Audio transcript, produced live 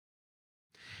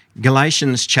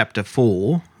Galatians chapter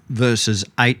 4, verses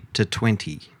 8 to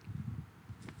 20.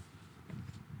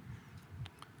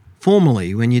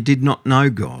 Formerly, when you did not know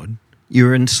God, you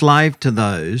were enslaved to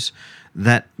those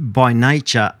that by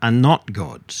nature are not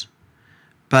God's.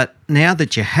 But now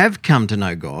that you have come to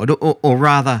know God, or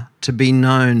rather to be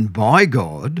known by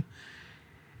God,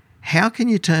 how can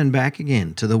you turn back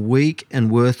again to the weak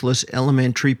and worthless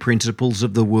elementary principles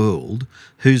of the world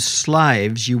whose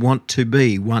slaves you want to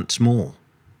be once more?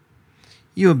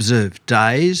 You observe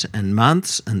days and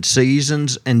months and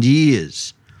seasons and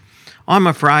years. I'm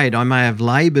afraid I may have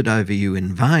laboured over you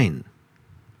in vain.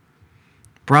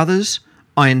 Brothers,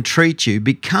 I entreat you,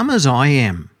 become as I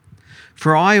am,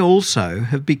 for I also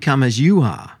have become as you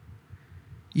are.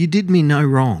 You did me no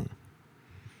wrong.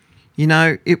 You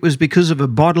know, it was because of a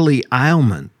bodily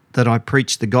ailment that I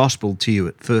preached the gospel to you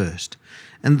at first,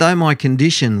 and though my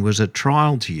condition was a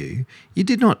trial to you, you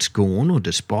did not scorn or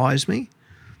despise me,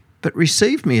 but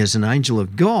received me as an angel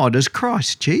of God, as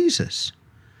Christ Jesus.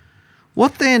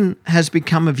 What then has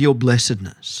become of your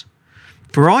blessedness?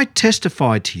 For I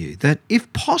testify to you that,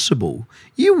 if possible,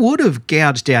 you would have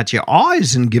gouged out your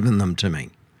eyes and given them to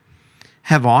me.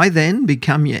 Have I then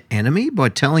become your enemy by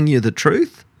telling you the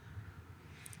truth?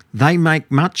 They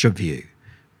make much of you,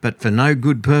 but for no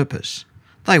good purpose.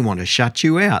 They want to shut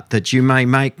you out, that you may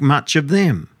make much of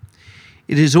them.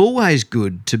 It is always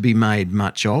good to be made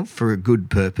much of for a good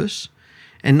purpose,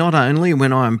 and not only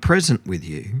when I am present with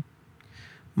you.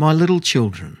 My little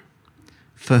children,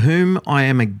 for whom I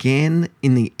am again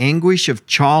in the anguish of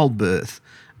childbirth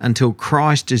until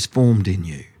Christ is formed in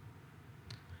you.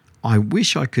 I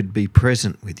wish I could be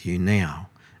present with you now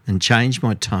and change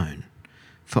my tone,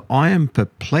 for I am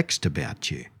perplexed about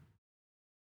you.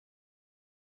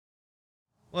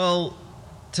 Well,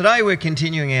 today we're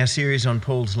continuing our series on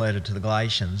Paul's letter to the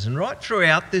Galatians, and right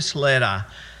throughout this letter,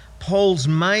 Paul's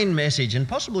main message, and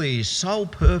possibly his sole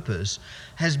purpose,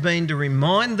 has been to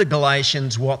remind the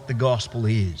Galatians what the gospel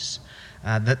is,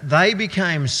 that they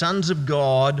became sons of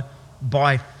God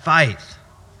by faith,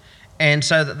 and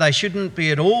so that they shouldn't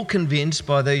be at all convinced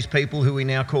by these people who we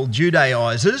now call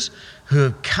Judaizers, who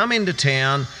have come into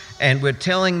town and were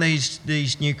telling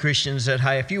these new Christians that,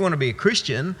 hey, if you want to be a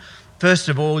Christian, first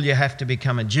of all, you have to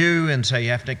become a Jew, and so you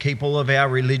have to keep all of our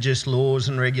religious laws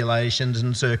and regulations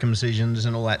and circumcisions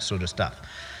and all that sort of stuff.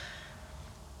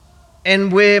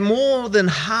 And we're more than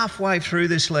halfway through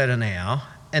this letter now,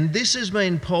 and this has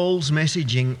been Paul's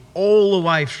messaging all the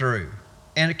way through.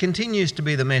 And it continues to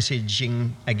be the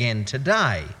messaging again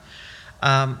today.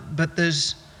 But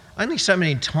there's only so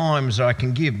many times I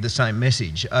can give the same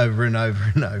message over and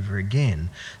over and over again.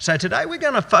 So today we're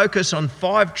going to focus on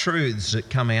 5 truths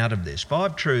that come out of this,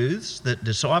 5 truths that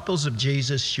disciples of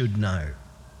Jesus should know.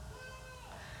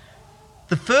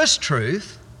 The first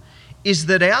truth is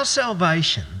that our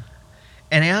salvation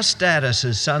and our status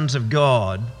as sons of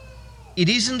God, it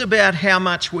isn't about how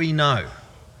much we know,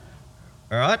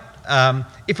 all right?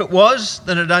 If it was,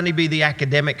 then it'd only be the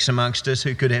academics amongst us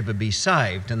who could ever be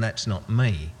saved, and that's not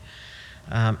me.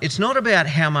 It's not about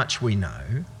how much we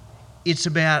know, it's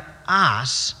about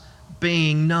us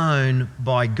being known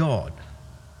by God.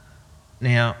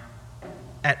 Now,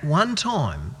 at one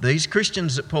time, these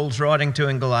Christians that Paul's writing to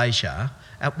in Galatia,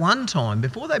 at one time,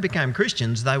 before they became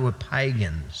Christians, they were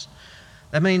pagans.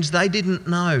 That means they didn't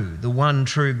know the one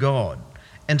true God.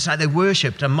 And so they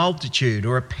worshipped a multitude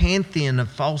or a pantheon of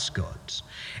false gods.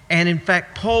 And in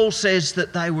fact, Paul says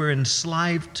that they were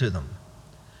enslaved to them.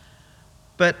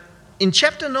 But in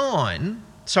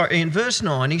verse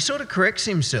 9, he sort of corrects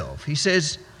himself. He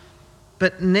says,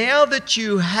 but now that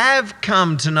you have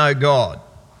come to know God,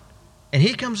 and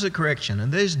here comes the correction,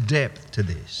 and there's depth to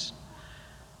this.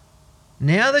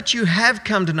 Now that you have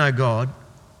come to know God,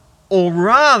 or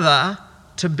rather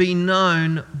to be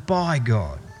known by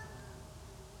God.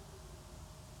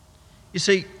 You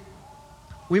see,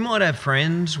 we might have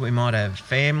friends, we might have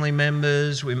family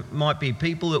members, we might be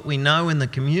people that we know in the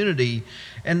community,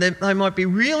 and they might be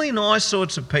really nice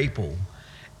sorts of people.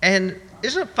 And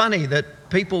isn't it funny that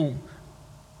people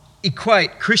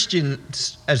equate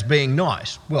Christians as being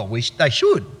nice? Well, we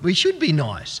should be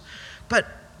nice. But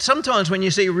sometimes when you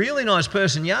see a really nice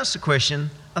person, you ask the question,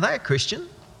 are they a Christian?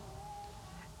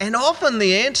 And often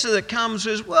the answer that comes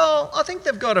is, well, I think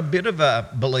they've got a bit of a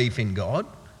belief in God.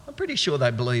 I'm pretty sure they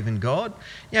believe in God.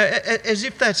 You know, as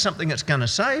if that's something that's going to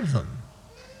save them.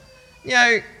 You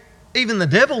know, even the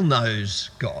devil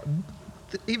knows God.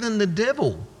 Even the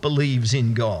devil believes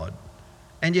in God.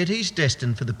 And yet he's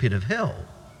destined for the pit of hell.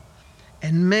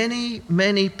 And many,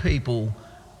 many people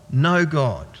know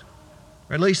God.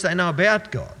 Or at least they know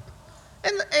about God.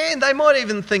 And they might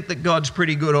even think that God's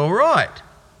pretty good all right.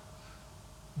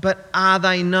 but are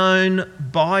they known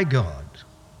by God?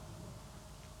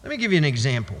 Let me give you an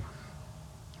example.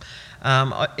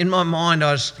 In my mind,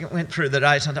 I went through the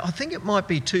dates. I think it might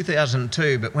be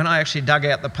 2002, but when I actually dug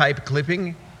out the paper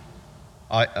clipping,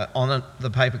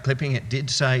 the paper clipping, it did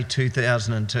say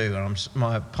 2002. And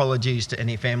my apologies to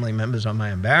any family members I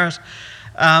may embarrass.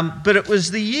 But it was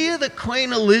the year that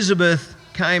Queen Elizabeth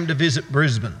came to visit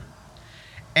Brisbane.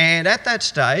 And at that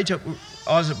stage, I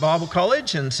was at Bible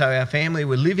college, and so our family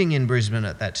were living in Brisbane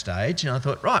at that stage. And I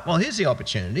thought, right, well, here's the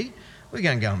opportunity. We're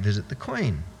going to go and visit the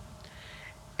Queen.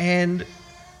 And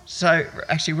so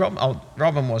actually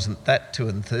Robin wasn't that too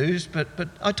enthused, but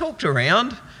I talked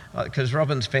around, because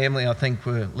Robin's family, I think,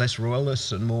 were less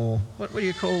royalists and more, what do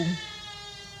you call?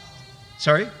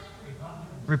 Sorry?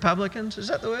 Republicans, is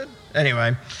that the word?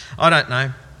 Anyway, I don't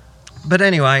know. But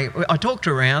anyway, I talked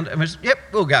around and was, yep,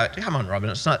 we'll go. Come on, Robin,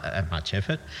 it's not that much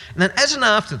effort. And then as an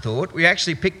afterthought, we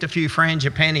actually picked a few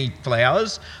frangipani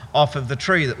flowers off of the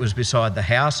tree that was beside the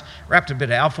house, wrapped a bit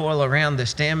of alfoil around the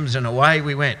stems, and away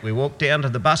we went. We walked down to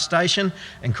the bus station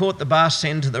and caught the bus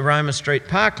into the Roma Street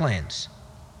Parklands.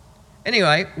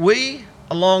 Anyway, we,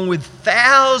 along with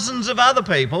thousands of other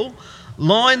people,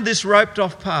 lined this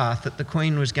roped-off path that the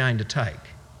Queen was going to take.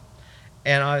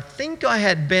 And I think I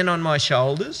had Ben on my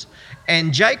shoulders,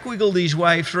 and Jake wiggled his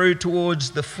way through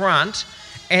towards the front,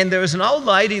 and there was an old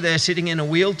lady there sitting in a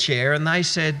wheelchair, and they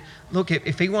said, look,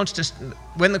 if he wants to,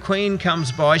 when the Queen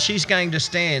comes by, she's going to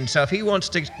stand, so if he wants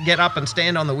to get up and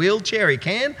stand on the wheelchair, he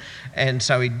can. And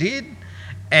so he did.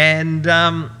 And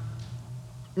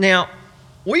now,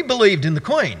 we believed in the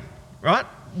Queen, right?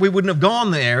 We wouldn't have gone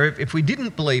there if we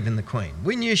didn't believe in the Queen.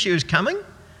 We knew she was coming,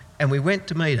 and we went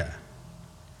to meet her.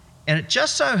 And it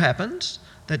just so happens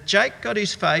that Jake got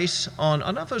his face on, I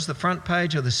don't know if it was the front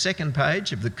page or the second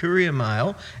page of the Courier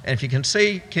Mail. And if you can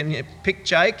see, can you pick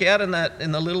Jake out in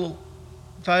the little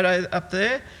photo up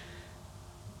there?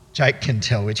 Jake can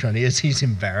tell which one he is. He's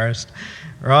embarrassed,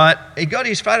 right? He got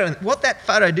his photo. And what that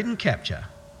photo didn't capture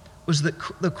was that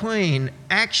the Queen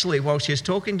actually, while she was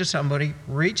talking to somebody,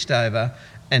 reached over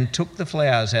and took the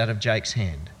flowers out of Jake's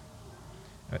hand.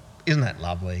 Isn't that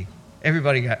lovely?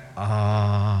 Everybody go,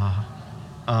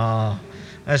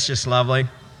 that's just lovely.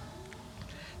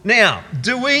 Now,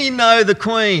 do we know the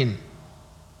Queen?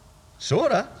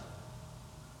 Sorta.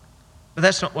 But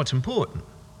that's not what's important.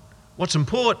 What's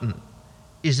important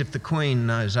is if the Queen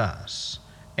knows us,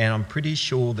 and I'm pretty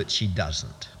sure that she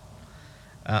doesn't.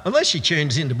 Unless she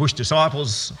tunes into Bush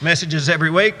Disciples messages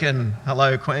every week, and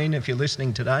hello Queen if you're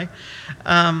listening today.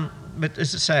 But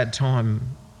it's a sad time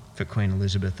for Queen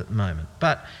Elizabeth at the moment.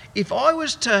 But if I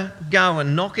was to go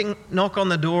and knock on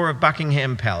the door of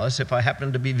Buckingham Palace, if I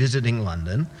happened to be visiting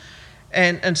London,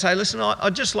 and say, listen,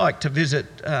 I'd just like to visit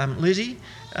Lizzie.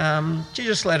 Do you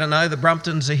just let her know the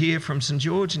Brumptons are here from St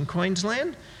George in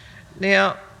Queensland?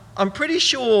 Now, I'm pretty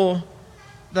sure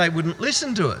they wouldn't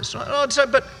listen to us. I'd say,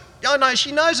 but oh no,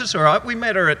 she knows us all right. We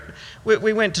met her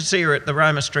we went to see her at the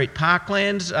Roma Street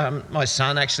Parklands. My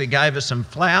son actually gave her some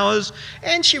flowers,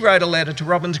 and she wrote a letter to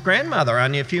Robin's grandmother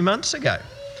only a few months ago,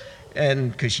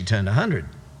 and because she turned 100.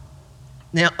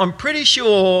 Now, I'm pretty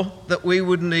sure that we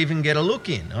wouldn't even get a look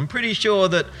in. I'm pretty sure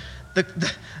that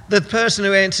the person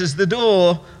who answers the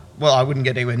door, well, I wouldn't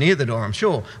get anywhere near the door, I'm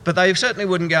sure, but they certainly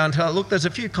wouldn't go and tell her, look, there's a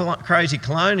few crazy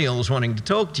colonials wanting to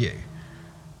talk to you.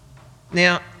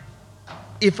 Now,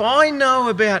 if I know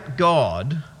about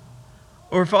God,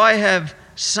 or if I have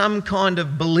some kind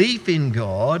of belief in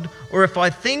God, or if I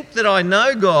think that I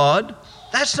know God,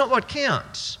 that's not what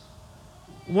counts.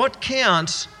 What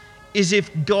counts is if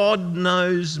God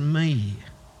knows me.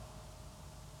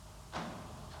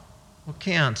 What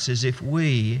counts is if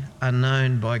we are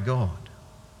known by God.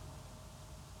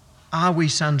 Are we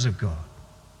sons of God?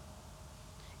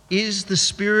 Is the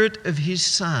Spirit of His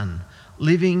Son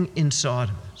living inside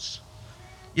of us?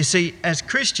 You see, as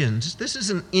Christians, this is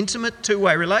an intimate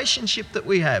two-way relationship that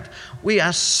we have. We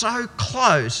are so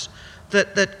close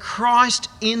that Christ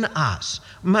in us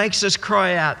makes us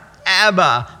cry out,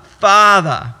 Abba,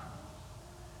 Father.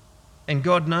 And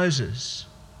God knows us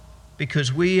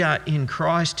because we are in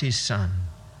Christ, His Son,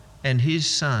 and His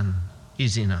Son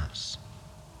is in us.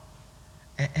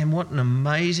 And what an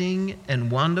amazing and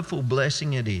wonderful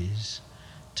blessing it is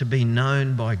to be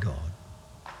known by God.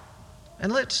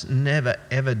 And let's never,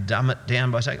 ever dumb it down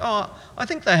by saying, oh, I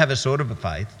think they have a sort of a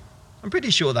faith. I'm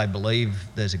pretty sure they believe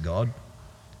there's a God,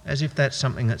 as if that's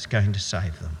something that's going to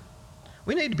save them.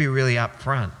 We need to be really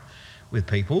upfront with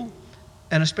people,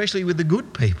 and especially with the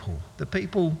good people, the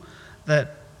people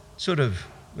that sort of,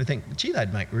 we think, gee,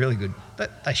 they'd make really good,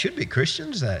 they should be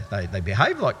Christians, they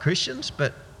behave like Christians,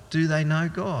 but do they know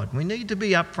God? We need to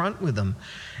be upfront with them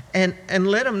and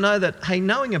let them know that, hey,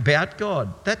 knowing about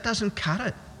God, that doesn't cut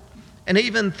it. And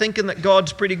even thinking that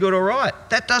God's pretty good or right,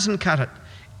 that doesn't cut it.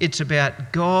 It's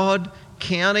about God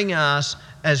counting us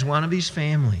as one of his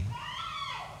family.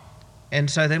 And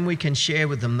so then we can share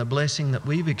with them the blessing that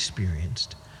we've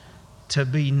experienced to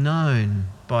be known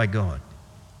by God.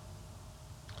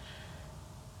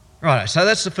 Right, so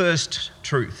that's the first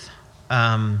truth,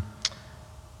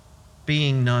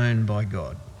 being known by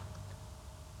God.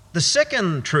 The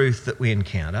second truth that we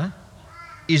encounter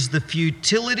is the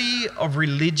futility of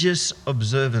religious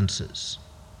observances,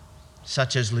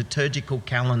 such as liturgical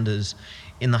calendars,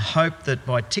 in the hope that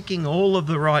by ticking all of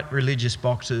the right religious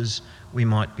boxes, we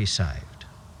might be saved.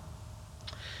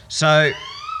 So,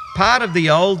 part of the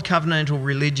old covenantal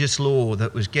religious law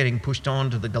that was getting pushed on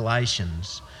to the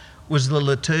Galatians was the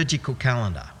liturgical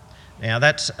calendar. Now,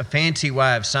 that's a fancy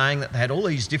way of saying that they had all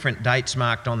these different dates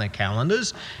marked on their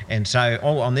calendars, and so,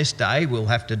 on this day we'll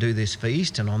have to do this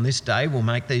feast, and on this day we'll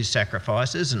make these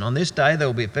sacrifices, and on this day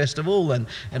there'll be a festival, and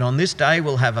on this day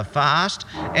we'll have a fast,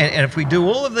 and if we do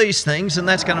all of these things, then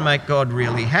that's going to make God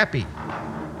really happy.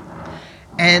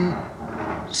 And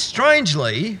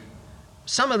strangely,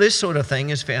 some of this sort of thing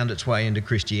has found its way into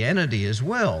Christianity as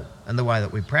well, and the way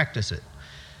that we practice it.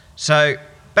 So,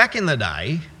 back in the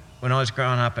day, when I was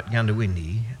growing up at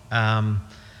Goondiwindi,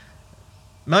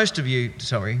 most of you,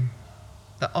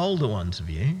 the older ones of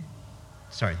you,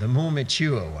 the more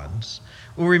mature ones,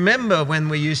 will remember when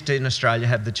we used to, in Australia,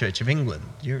 have the Church of England.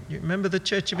 You remember the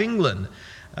Church of England?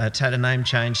 It's had a name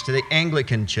change to the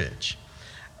Anglican Church.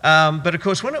 But of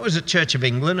course, when it was at Church of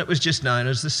England, it was just known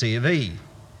as the C of E.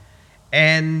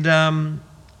 And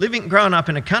growing up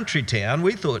in a country town,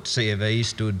 we thought C of E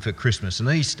stood for Christmas and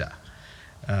Easter,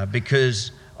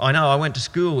 because I know I went to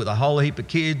school with a whole heap of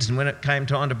kids, and when it came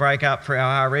time to break up for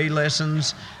our RE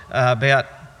lessons,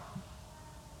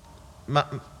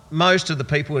 most of the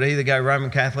people would either go Roman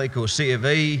Catholic or C of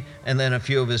E, and then a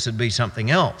few of us would be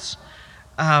something else.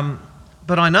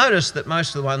 But I noticed that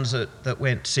most of the ones that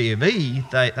went C of E,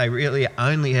 they really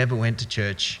only ever went to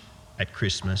church at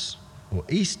Christmas or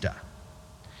Easter.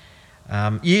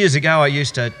 Years ago, I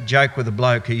used to joke with a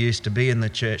bloke who used to be in the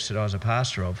church that I was a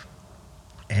pastor of,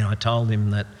 and I told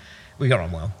him that we got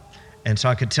on well. And so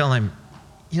I could tell him,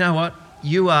 you know what?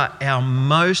 You are our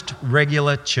most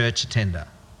regular church attender.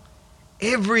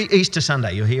 Every Easter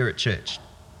Sunday you're here at church.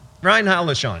 Rain, hail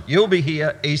or shine, you'll be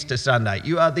here Easter Sunday.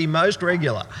 You are the most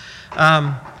regular.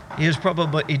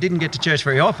 He didn't get to church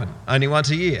very often, only once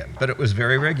a year, but it was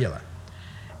very regular.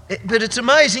 But it's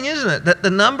amazing, isn't it, that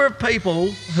the number of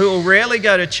people who will rarely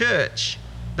go to church,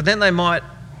 but then they might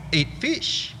eat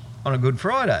fish on a Good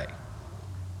Friday.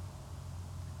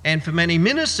 And for many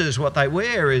ministers, what they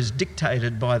wear is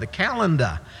dictated by the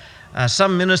calendar.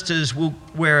 Some ministers will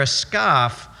wear a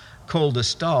scarf called a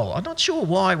stole. I'm not sure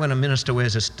why when a minister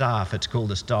wears a scarf it's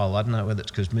called a stole. I don't know whether it's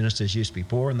because ministers used to be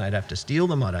poor and they'd have to steal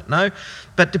them, I don't know.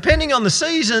 But depending on the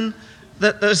season,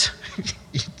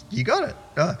 you got it.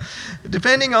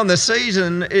 Depending on the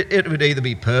season, it would either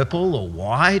be purple or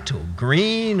white or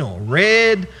green or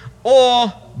red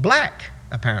or black,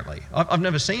 apparently. I've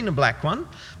never seen a black one.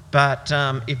 But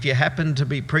if you happen to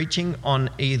be preaching on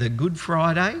either Good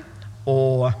Friday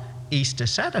or Easter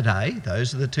Saturday,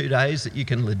 those are the 2 days that you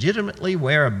can legitimately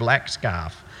wear a black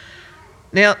scarf.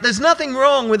 Now, there's nothing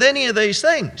wrong with any of these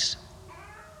things.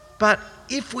 But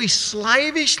if we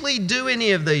slavishly do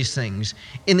any of these things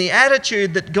in the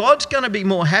attitude that God's going to be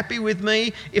more happy with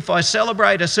me if I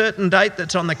celebrate a certain date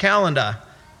that's on the calendar,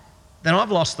 then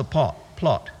I've lost the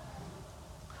plot.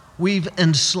 We've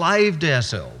enslaved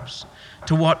ourselves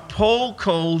to what Paul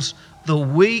calls the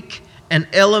weak and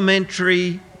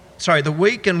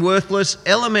worthless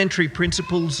elementary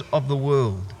principles of the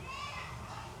world.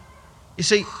 You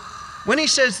see, when he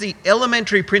says the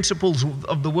elementary principles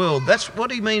of the world, that's what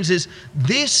he means is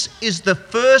this is the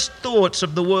first thoughts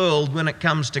of the world when it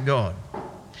comes to God.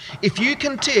 If you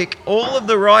can tick all of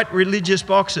the right religious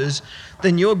boxes,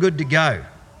 then you're good to go.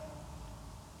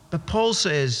 But Paul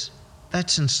says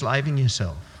that's enslaving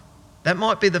yourself. That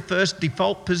might be the first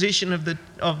default position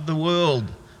of the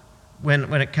world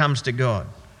when it comes to God.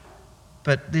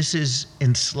 But this is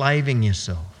enslaving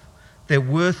yourself. They're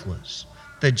worthless.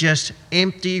 They're just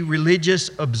empty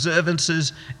religious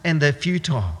observances and they're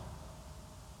futile.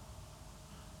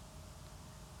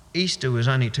 Easter was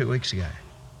only 2 weeks ago.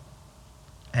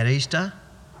 At Easter,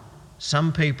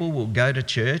 some people will go to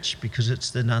church because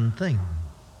it's the done thing.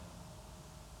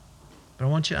 But I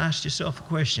want you to ask yourself a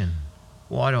question.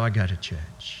 Why do I go to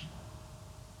church?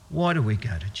 Why do we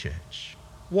go to church?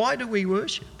 Why do we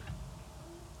worship?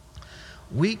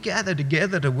 We gather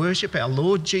together to worship our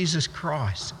Lord Jesus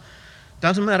Christ.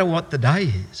 Doesn't matter what the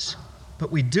day is,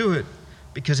 but we do it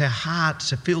because our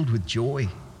hearts are filled with joy.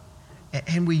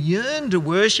 And we yearn to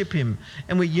worship him,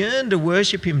 and we yearn to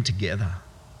worship him together.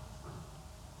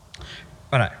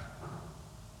 Righto,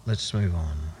 let's move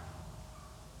on.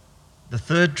 The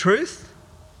third truth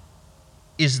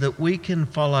is that we can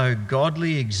follow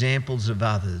godly examples of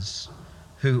others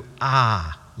who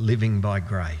are living by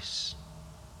grace.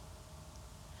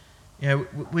 You know,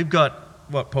 we've got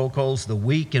what Paul calls the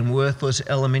weak and worthless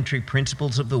elementary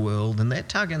principles of the world, and they're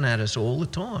tugging at us all the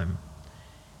time.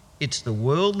 It's the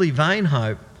worldly vain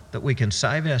hope that we can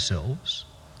save ourselves,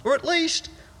 or at least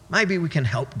maybe we can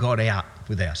help God out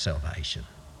with our salvation.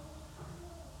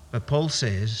 But Paul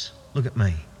says, look at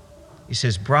me. He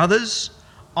says, brothers,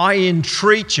 I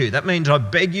entreat you. That means I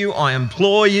beg you, I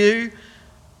implore you,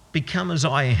 become as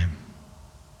I am.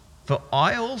 For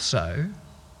I also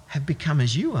have become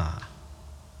as you are.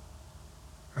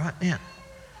 Right now,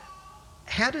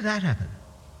 how did that happen?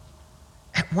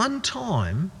 At one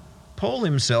time, Paul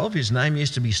himself, his name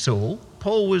used to be Saul.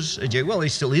 Paul was a Jew. Well, he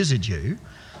still is a Jew.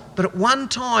 But at one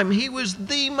time, he was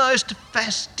the most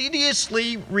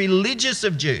fastidiously religious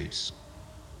of Jews.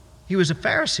 He was a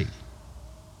Pharisee.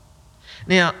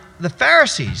 Now, the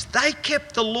Pharisees, they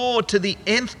kept the law to the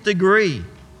nth degree.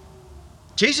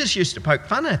 Jesus used to poke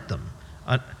fun at them.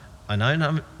 I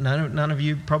know none of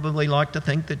you probably like to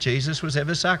think that Jesus was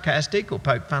ever sarcastic or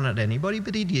poke fun at anybody,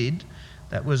 but he did.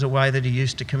 That was a way that he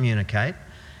used to communicate.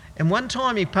 And one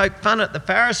time he poked fun at the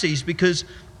Pharisees because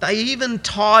they even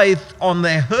tithed on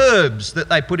their herbs that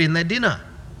they put in their dinner.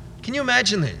 Can you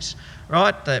imagine this?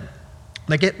 Right? They're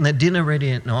getting their dinner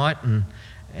ready at night,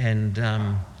 and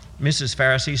Mrs.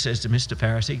 Pharisee says to Mr.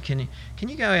 Pharisee, can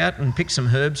you go out and pick some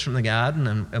herbs from the garden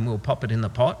and we'll pop it in the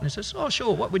pot? And he says, oh,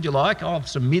 sure, what would you like? I'll have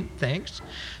some mint, thanks.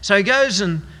 So he goes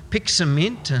and picks some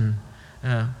mint, and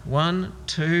 1,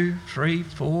 2, 3,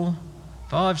 4,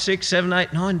 5, 6, 7,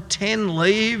 8, 9, 10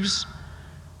 leaves.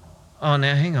 Oh,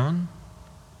 now hang on.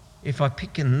 If I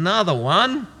pick another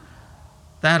one,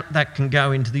 that can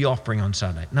go into the offering on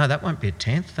Sunday. No, that won't be a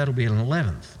 10th, that'll be an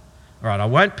 11th. All right, I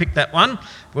won't pick that one.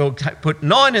 We'll put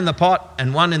 9 in the pot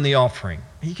and 1 in the offering.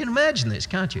 You can imagine this,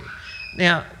 can't you?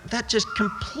 Now, that just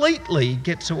completely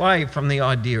gets away from the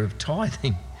idea of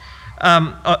tithing,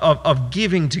 of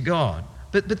giving to God.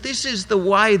 But this is the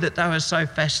way that they were so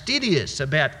fastidious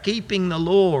about keeping the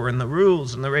law and the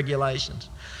rules and the regulations.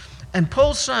 And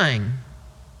Paul's saying,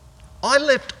 I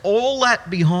left all that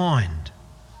behind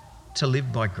to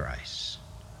live by grace.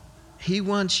 He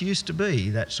once used to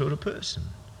be that sort of person,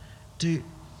 to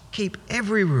keep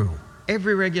every rule,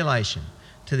 every regulation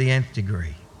to the nth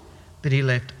degree. But he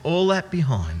left all that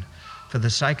behind for the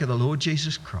sake of the Lord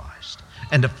Jesus Christ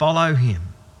and to follow him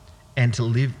and to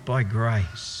live by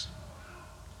grace.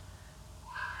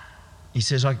 He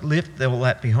says, I left all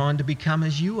that behind to become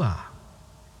as you are.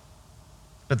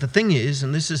 But the thing is,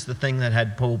 and this is the thing that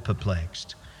had Paul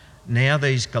perplexed, now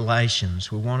these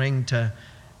Galatians were wanting to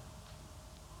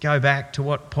go back to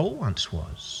what Paul once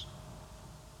was.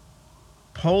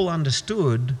 Paul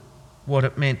understood what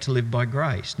it meant to live by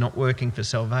grace, not working for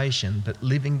salvation, but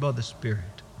living by the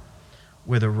Spirit,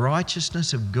 where the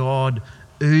righteousness of God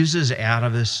oozes out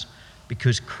of us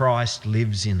because Christ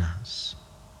lives in us.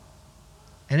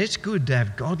 And it's good to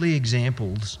have godly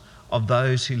examples of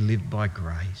those who live by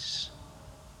grace.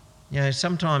 You know,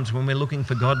 sometimes when we're looking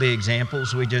for godly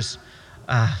examples, we just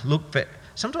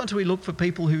sometimes we look for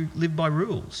people who live by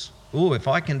rules. Oh, if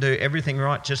I can do everything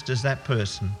right just as that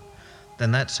person,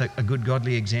 then that's a good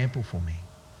godly example for me.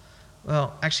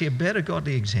 Well, actually a better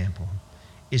godly example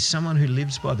is someone who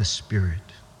lives by the Spirit.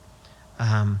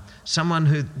 Someone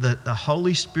who the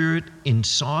Holy Spirit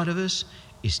inside of us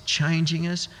is changing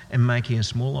us and making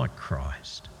us more like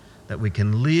Christ, that we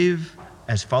can live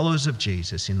as followers of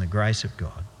Jesus in the grace of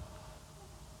God.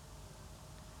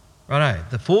 Righto,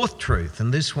 the fourth truth,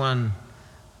 and this one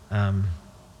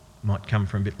might come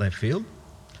from a bit left field.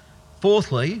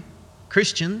 Fourthly,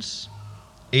 Christians,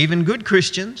 even good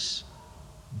Christians,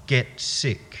 get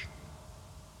sick.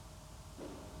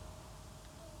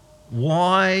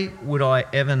 Why would I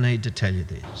ever need to tell you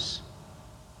this?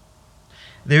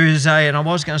 There is and I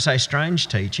was going to say strange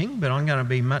teaching, but I'm going to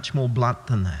be much more blunt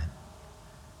than that.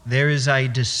 There is a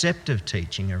deceptive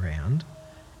teaching around,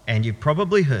 and you've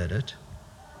probably heard it,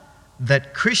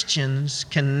 that Christians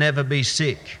can never be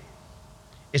sick.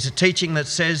 It's a teaching that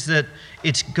says that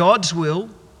it's God's will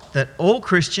that all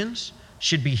Christians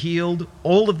should be healed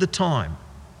all of the time.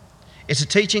 It's a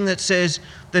teaching that says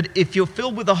that if you're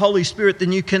filled with the Holy Spirit,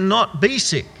 then you cannot be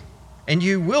sick and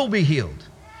you will be healed.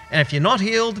 And if you're not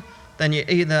healed, then you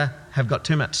either have got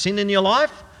too much sin in your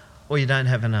life or you don't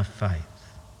have enough faith.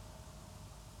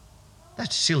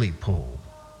 That's silly, Paul.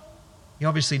 He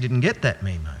obviously didn't get that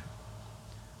memo.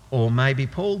 Or maybe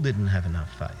Paul didn't have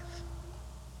enough faith.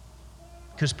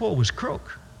 Because Paul was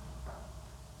crook.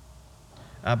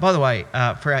 By the way,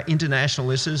 for our international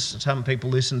listeners, some people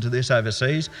listen to this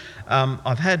overseas.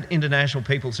 I've had international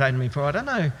people say to me, I don't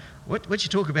know, what you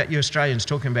talk about, you Australians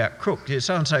talking about crook.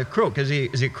 So-and-so crook, is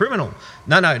he a criminal?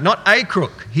 No, not a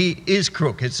crook. He is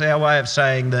crook. It's our way of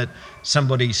saying that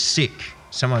somebody's sick,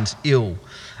 someone's ill.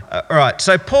 All right,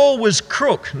 so Paul was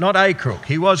crook, not a crook.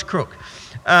 He was crook.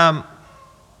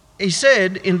 He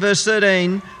said in verse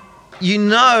 13, you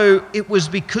know it was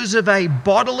because of a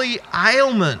bodily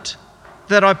ailment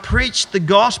that I preached the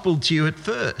gospel to you at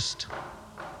first.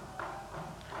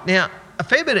 Now, a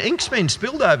fair bit of ink's been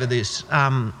spilled over this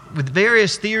with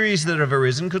various theories that have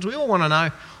arisen, because we all want to know,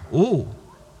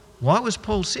 why was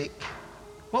Paul sick?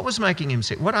 What was making him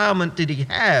sick? What ailment did he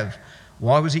have?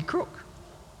 Why was he crook?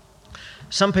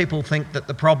 Some people think that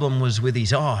the problem was with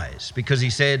his eyes, because he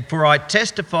said, for I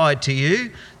testified to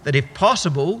you that if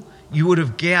possible, you would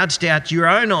have gouged out your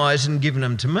own eyes and given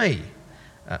them to me.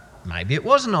 Maybe it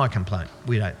was an eye complaint.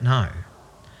 We don't know.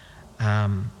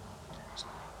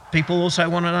 People also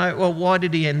want to know, well, why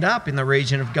did he end up in the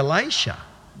region of Galatia?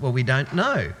 Well, we don't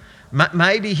know.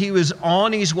 Maybe he was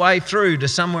on his way through to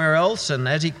somewhere else, and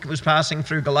as he was passing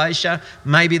through Galatia,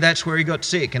 maybe that's where he got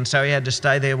sick, and so he had to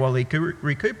stay there while he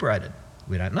recuperated.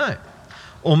 We don't know.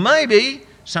 Or maybe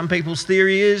some people's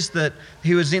theory is that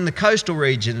he was in the coastal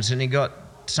regions and he got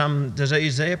some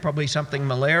disease there, probably something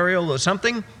malarial or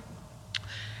something,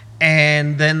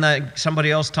 and then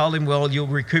somebody else told him, well, you'll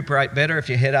recuperate better if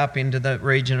you head up into the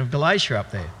region of Galatia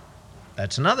up there.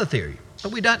 That's another theory,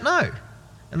 but we don't know.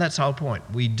 And that's the whole point.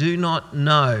 We do not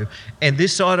know. And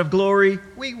this side of glory,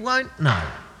 we won't know.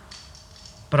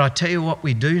 But I tell you what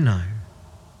we do know.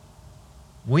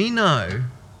 We know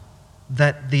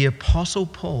that the Apostle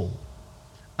Paul,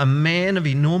 a man of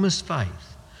enormous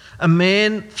faith, a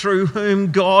man through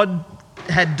whom God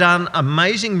had done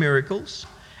amazing miracles,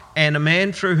 and a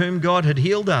man through whom God had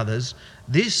healed others,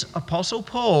 this Apostle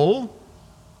Paul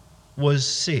was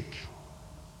sick.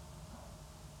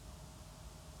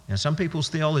 Now, some people's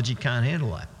theology can't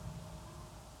handle that.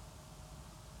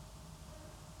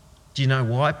 Do you know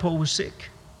why Paul was sick?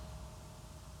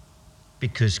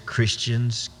 Because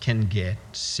Christians can get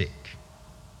sick.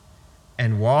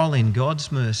 And while in God's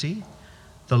mercy,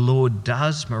 the Lord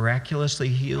does miraculously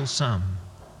heal some,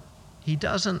 He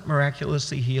doesn't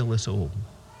miraculously heal us all.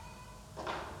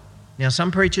 Now,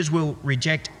 some preachers will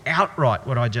reject outright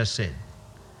what I just said.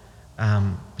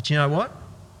 But you know what?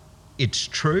 It's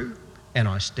true, and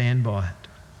I stand by it.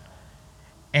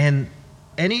 And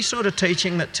any sort of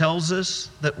teaching that tells us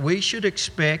that we should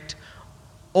expect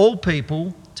all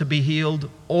people to be healed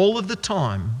all of the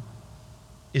time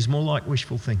is more like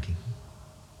wishful thinking.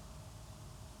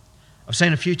 I've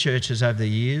seen a few churches over the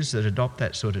years that adopt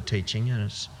that sort of teaching,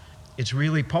 and it's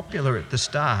really popular at the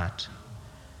start.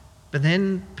 But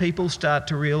then people start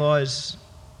to realise,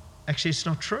 actually, it's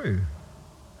not true.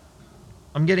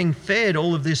 I'm getting fed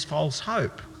all of this false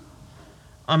hope.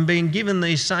 I'm being given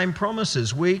these same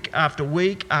promises week after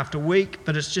week after week,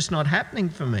 but it's just not happening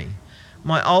for me.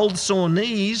 My old sore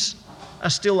knees are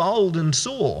still old and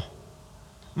sore.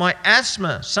 My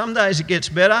asthma, some days it gets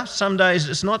better, some days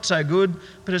it's not so good,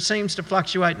 but it seems to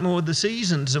fluctuate more with the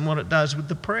seasons than what it does with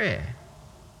the prayer.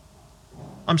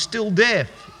 I'm still deaf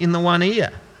in the one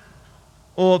ear,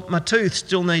 or my tooth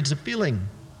still needs a filling,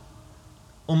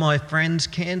 or my friend's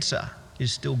cancer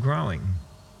is still growing.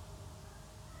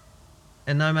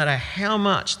 And no matter how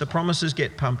much the promises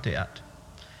get pumped out,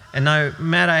 and no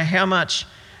matter how much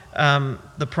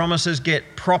the promises get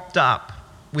propped up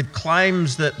with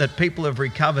claims that people have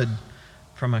recovered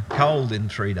from a cold in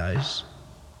 3 days,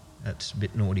 that's a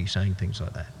bit naughty saying things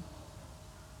like that.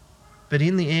 But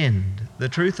in the end, the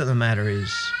truth of the matter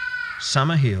is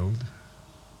some are healed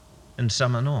and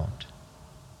some are not.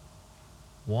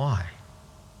 Why?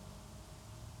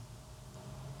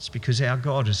 It's because our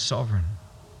God is sovereign.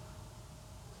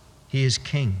 He is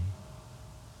king.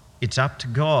 It's up to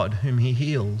God whom He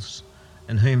heals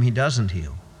and whom He doesn't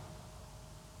heal.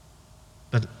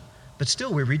 But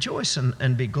still we rejoice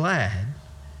and be glad,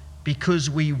 because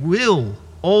we will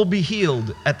all be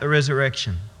healed at the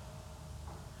resurrection.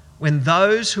 When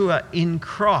those who are in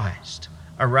Christ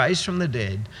are raised from the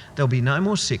dead, there'll be no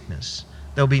more sickness,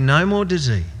 there'll be no more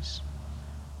disease.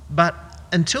 But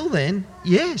until then,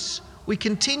 yes, we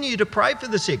continue to pray for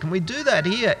the sick, and we do that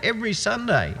here every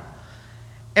Sunday.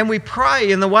 And we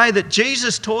pray in the way that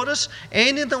Jesus taught us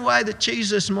and in the way that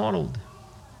Jesus modelled.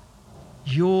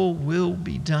 Your will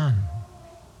be done.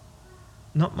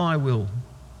 Not my will,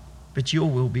 but your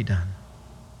will be done.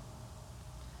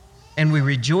 And we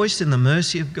rejoice in the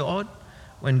mercy of God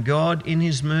when God, in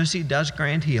his mercy, does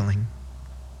grant healing.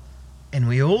 And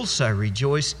we also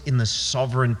rejoice in the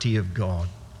sovereignty of God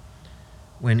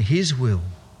when his will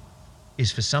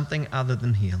is for something other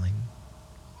than healing.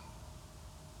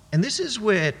 And this is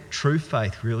where true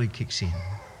faith really kicks in.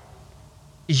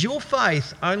 Is your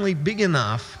faith only big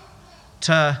enough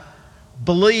to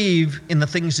believe in the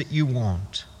things that you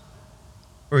want?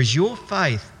 Or is your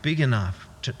faith big enough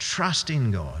to trust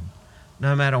in God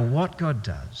no matter what God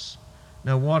does,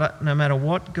 no matter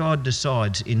what God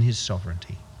decides in his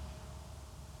sovereignty?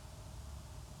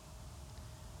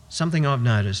 Something I've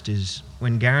noticed is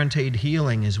when guaranteed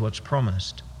healing is what's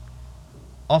promised,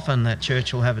 often that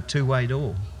church will have a two-way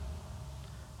door.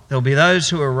 There'll be those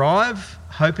who arrive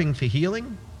hoping for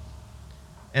healing,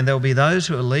 and there'll be those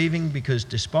who are leaving because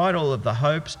despite all of the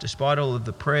hopes, despite all of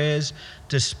the prayers,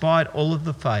 despite all of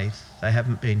the faith, they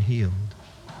haven't been healed.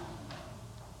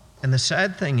 And the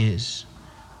sad thing is,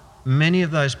 many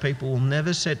of those people will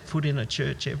never set foot in a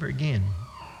church ever again.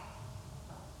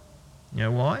 You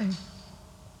know why?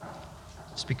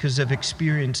 It's because they've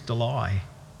experienced a lie,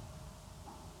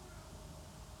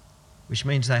 which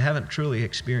means they haven't truly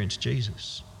experienced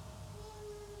Jesus,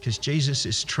 because Jesus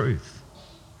is truth.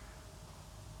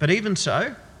 But even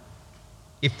so,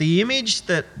 if the image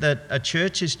that a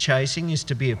church is chasing is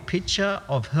to be a picture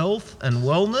of health and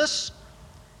wellness,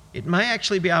 it may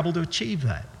actually be able to achieve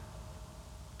that,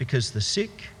 because the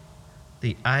sick,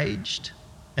 the aged,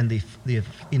 and the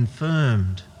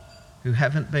infirmed who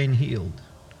haven't been healed,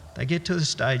 they get to the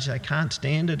stage they can't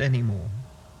stand it anymore,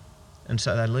 and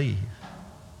so they leave.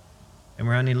 And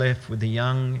we're only left with the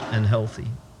young and healthy.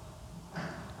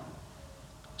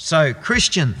 So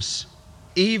Christians,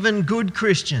 even good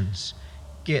Christians,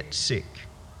 get sick.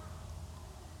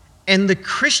 And the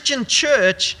Christian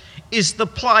church is the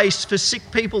place for sick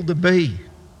people to be.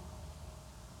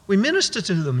 We minister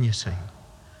to them, you see.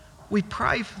 We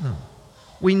pray for them.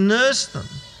 We nurse them.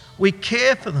 We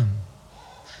care for them.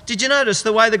 Did you notice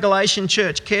the way the Galatian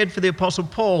church cared for the Apostle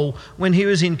Paul when he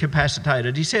was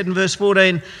incapacitated? He said in verse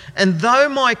 14, "And though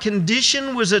my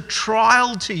condition was a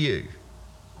trial to you,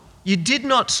 you did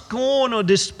not scorn or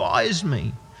despise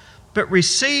me, but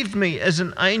received me as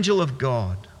an angel of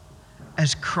God,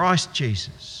 as Christ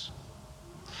Jesus."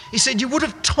 He said, "You would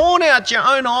have torn out your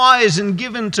own eyes and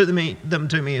given them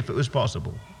to me if it was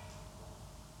possible."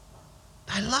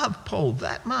 They loved Paul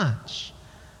that much.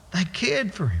 They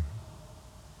cared for him.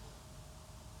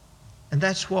 And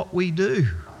that's what we do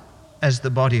as the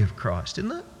body of Christ,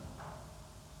 isn't it?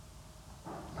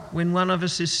 When one of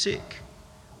us is sick,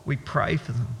 we pray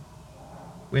for them.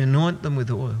 We anoint them with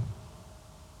oil.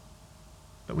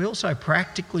 But we also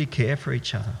practically care for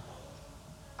each other.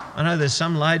 I know there's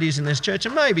some ladies in this church,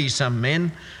 and maybe some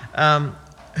men,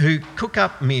 who cook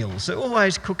up meals. They're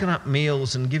always cooking up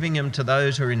meals and giving them to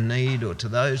those who are in need or to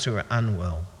those who are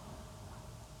unwell.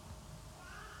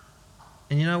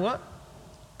 And you know what?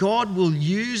 God will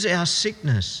use our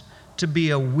sickness to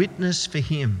be a witness for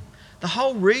him. The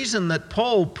whole reason that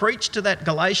Paul preached to that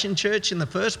Galatian church in the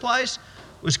first place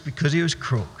was because he was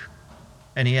crook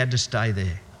and he had to stay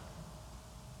there.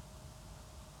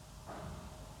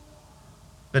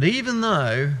 But even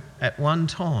though at one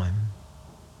time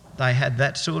they had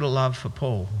that sort of love for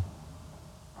Paul,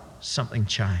 something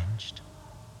changed.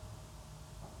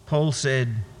 Paul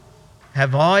said,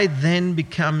 "Have I then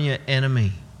become your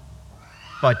enemy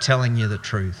by telling you the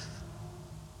truth?"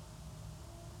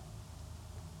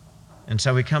 And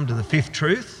so we come to the fifth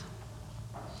truth.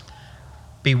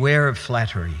 Beware of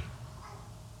flattery.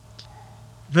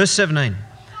 Verse 17,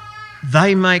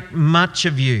 "They make much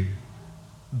of you,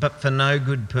 but for no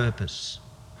good purpose."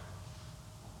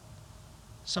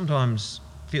 Sometimes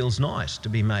feels nice to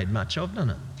be made much of, doesn't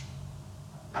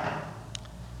it?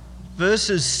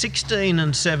 Verses 16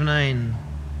 and 17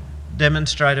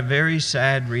 demonstrate a very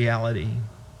sad reality.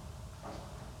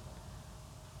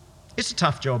 It's a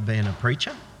tough job being a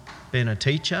preacher, being a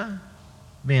teacher,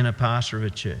 being a pastor of a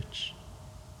church.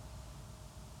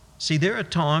 See, there are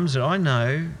times that I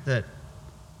know that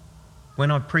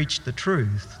when I preach the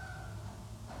truth,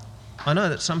 I know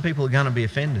that some people are going to be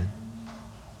offended.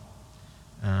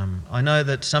 I know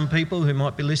that some people who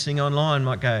might be listening online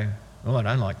might go, "Oh, I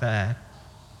don't like that,"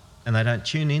 and they don't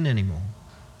tune in anymore.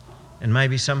 And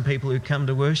maybe some people who come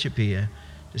to worship here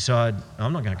decide,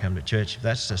 "I'm not going to come to church if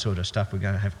that's the sort of stuff we're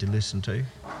going to have to listen to."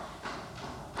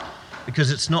 Because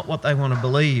it's not what they want to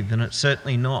believe, and it's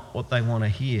certainly not what they want to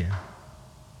hear.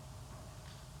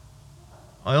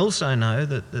 I also know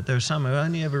that there are some who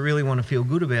only ever really want to feel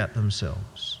good about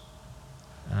themselves.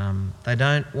 They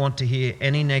don't want to hear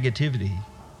any negativity.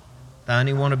 They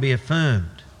only want to be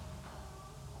affirmed.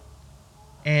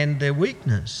 And their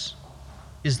weakness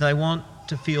is they want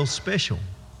to feel special.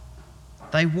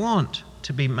 They want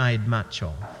to be made much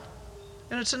of.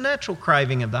 And it's a natural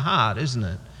craving of the heart, isn't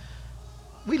it?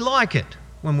 We like it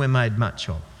when we're made much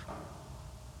of.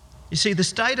 You see, the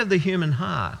state of the human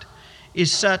heart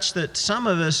is such that some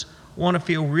of us want to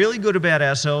feel really good about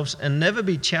ourselves and never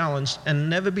be challenged and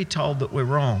never be told that we're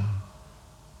wrong.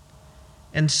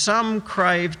 And some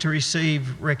crave to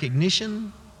receive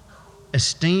recognition,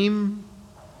 esteem,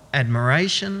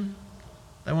 admiration.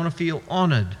 They want to feel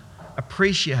honoured,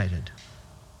 appreciated,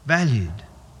 valued.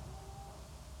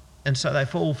 And so they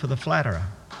fall for the flatterer.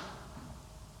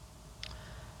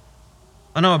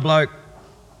 I know a bloke,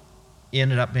 he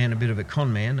ended up being a bit of a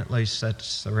con man, at least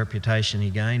that's the reputation he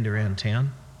gained around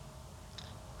town.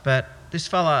 But this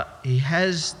fella, he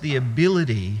has the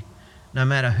ability, no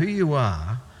matter who you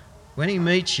are, when he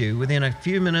meets you, within a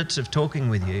few minutes of talking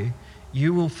with you,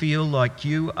 you will feel like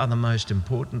you are the most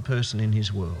important person in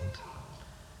his world.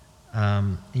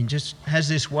 He just has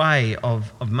this way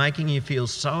of making you feel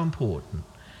so important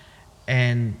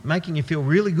and making you feel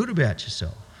really good about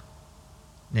yourself.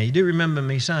 Now, you do remember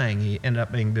me saying he ended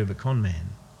up being a bit of a con man.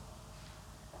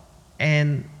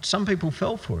 And some people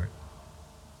fell for it.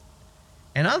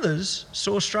 And others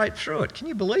saw straight through it. Can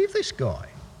you believe this guy?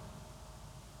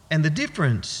 And the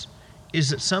difference is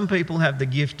that some people have the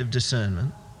gift of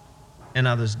discernment and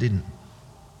others didn't.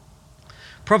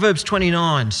 Proverbs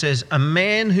 29 says, "A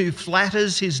man who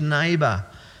flatters his neighbour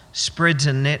spreads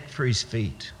a net for his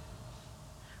feet."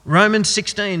 Romans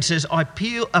 16 says, "I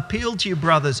appeal to you,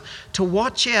 brothers, to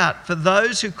watch out for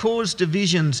those who cause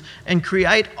divisions and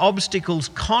create obstacles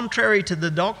contrary to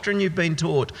the doctrine you've been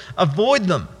taught. Avoid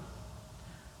them.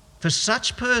 For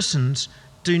such persons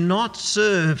do not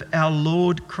serve our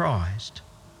Lord Christ,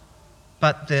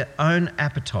 but their own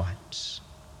appetites.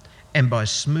 And by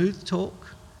smooth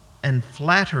talk and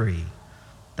flattery,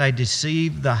 they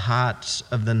deceive the hearts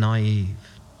of the naive."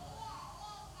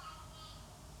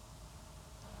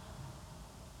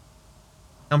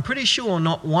 I'm pretty sure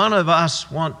not one of us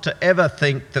want to ever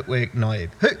think that we're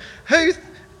naive.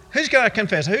 Who's going to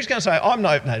confess? Who's going to say, "I'm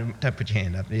naive"? No, don't put your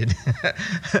hand up.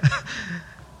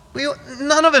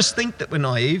 None of us think that we're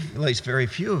naive, at least very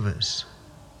few of us.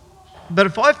 But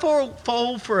if I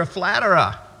fall for a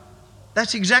flatterer,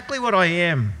 that's exactly what I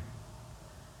am.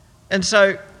 And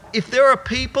so if there are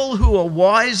people who are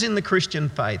wise in the Christian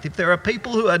faith, if there are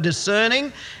people who are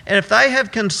discerning, and if they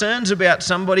have concerns about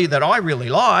somebody that I really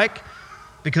like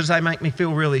because they make me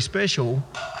feel really special,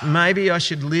 maybe I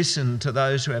should listen to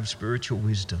those who have spiritual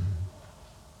wisdom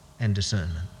and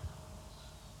discernment.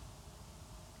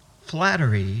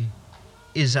 Flattery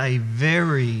is a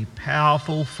very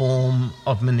powerful form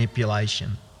of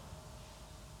manipulation.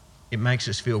 It makes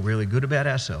us feel really good about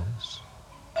ourselves,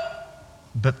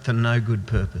 but for no good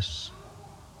purpose.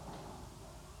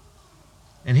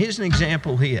 And here's an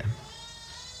example here.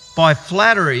 By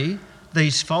flattery,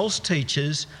 these false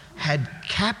teachers had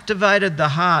captivated the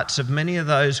hearts of many of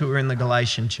those who were in the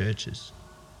Galatian churches,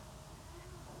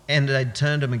 and they'd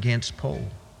turned them against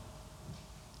Paul.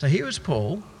 So here was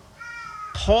Paul.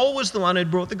 Paul was the one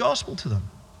who'd brought the gospel to them.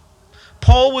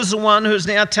 Paul was the one who was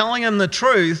now telling them the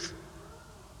truth,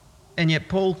 and yet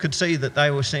Paul could see that they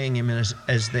were seeing him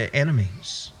as their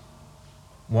enemies.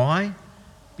 Why?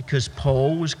 Because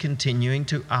Paul was continuing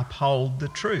to uphold the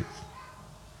truth.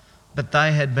 But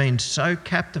they had been so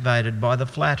captivated by the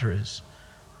flatterers,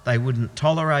 they wouldn't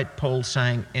tolerate Paul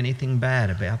saying anything bad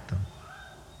about them.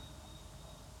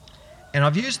 And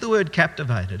I've used the word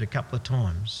captivated a couple of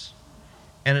times,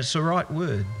 and it's the right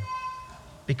word,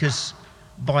 because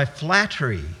by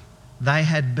flattery, they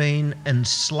had been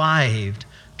enslaved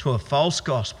to a false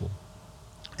gospel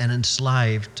and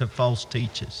enslaved to false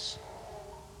teachers.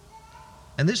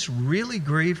 And this really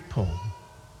grieved Paul.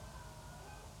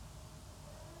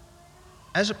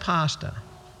 As a pastor,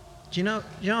 do you know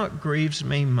what grieves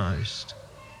me most?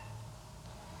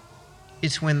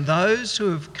 It's when those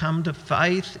who have come to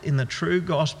faith in the true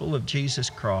gospel of Jesus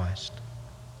Christ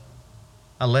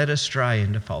are led astray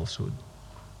into falsehood.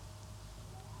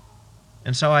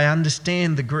 And so I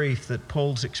understand the grief that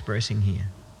Paul's expressing here.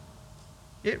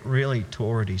 It really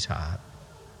tore at his heart.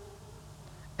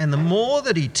 And the more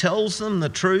that he tells them the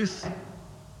truth,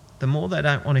 the more they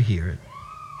don't want to hear it.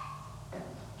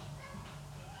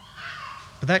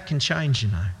 But that can change, you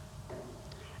know.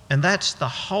 And that's the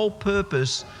whole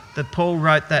purpose that Paul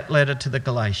wrote that letter to the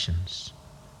Galatians.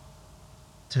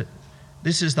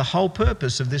 This is the whole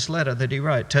purpose of this letter that he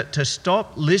wrote, to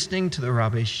stop listening to the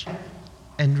rubbish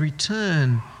and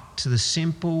return to the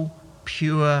simple,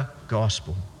 pure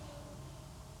gospel.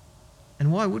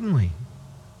 And why wouldn't we?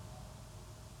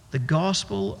 The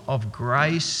gospel of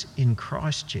grace in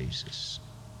Christ Jesus.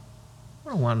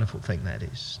 What a wonderful thing that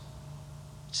is.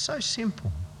 It's so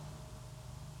simple.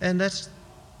 And that's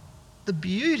the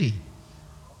beauty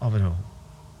of it all.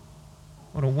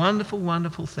 What a wonderful,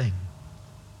 wonderful thing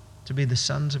to be the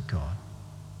sons of God.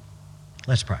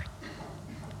 Let's pray.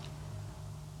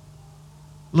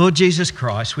 Lord Jesus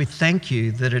Christ, we thank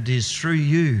you that it is through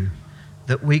you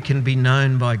that we can be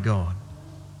known by God.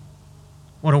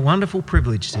 What a wonderful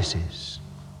privilege this is.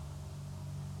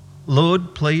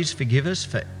 Lord, please forgive us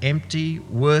for empty,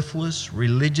 worthless,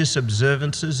 religious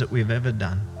observances that we've ever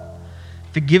done.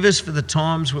 Forgive us for the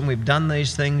times when we've done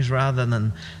these things rather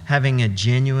than having a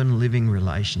genuine living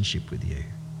relationship with you.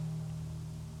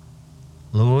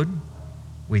 Lord,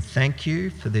 we thank you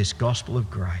for this gospel of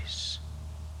grace.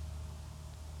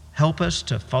 Help us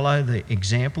to follow the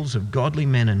examples of godly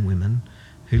men and women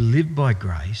who live by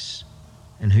grace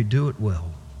and who do it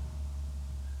well.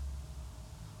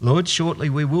 Lord, shortly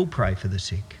we will pray for the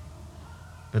sick.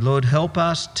 But Lord, help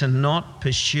us to not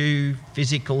pursue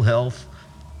physical health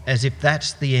as if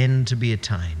that's the end to be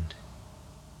attained.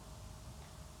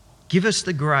 Give us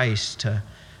the grace to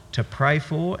pray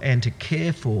for and to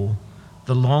care for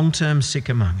the long-term sick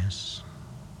among us.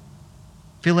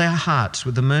 Fill our hearts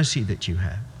with the mercy that you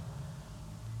have.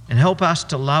 And help us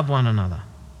to love one another,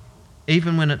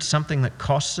 even when it's something that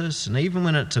costs us and even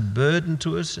when it's a burden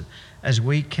to us, as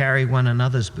we carry one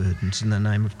another's burdens in the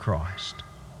name of Christ.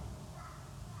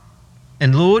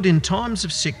 And Lord, in times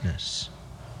of sickness,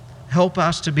 help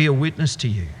us to be a witness to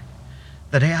you,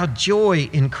 that our joy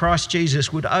in Christ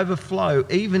Jesus would overflow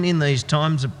even in these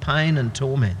times of pain and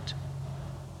torment.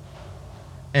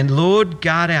 And Lord,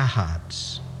 guard our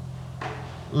hearts.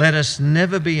 Let us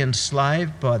never be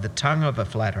enslaved by the tongue of a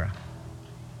flatterer.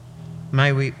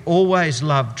 May we always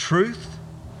love truth,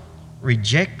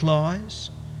 reject lies,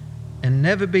 and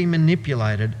never be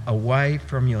manipulated away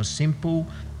from your simple,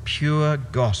 pure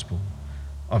gospel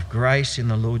of grace in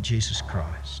the Lord Jesus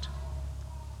Christ.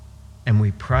 And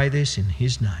we pray this in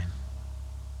his name.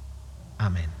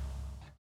 Amen.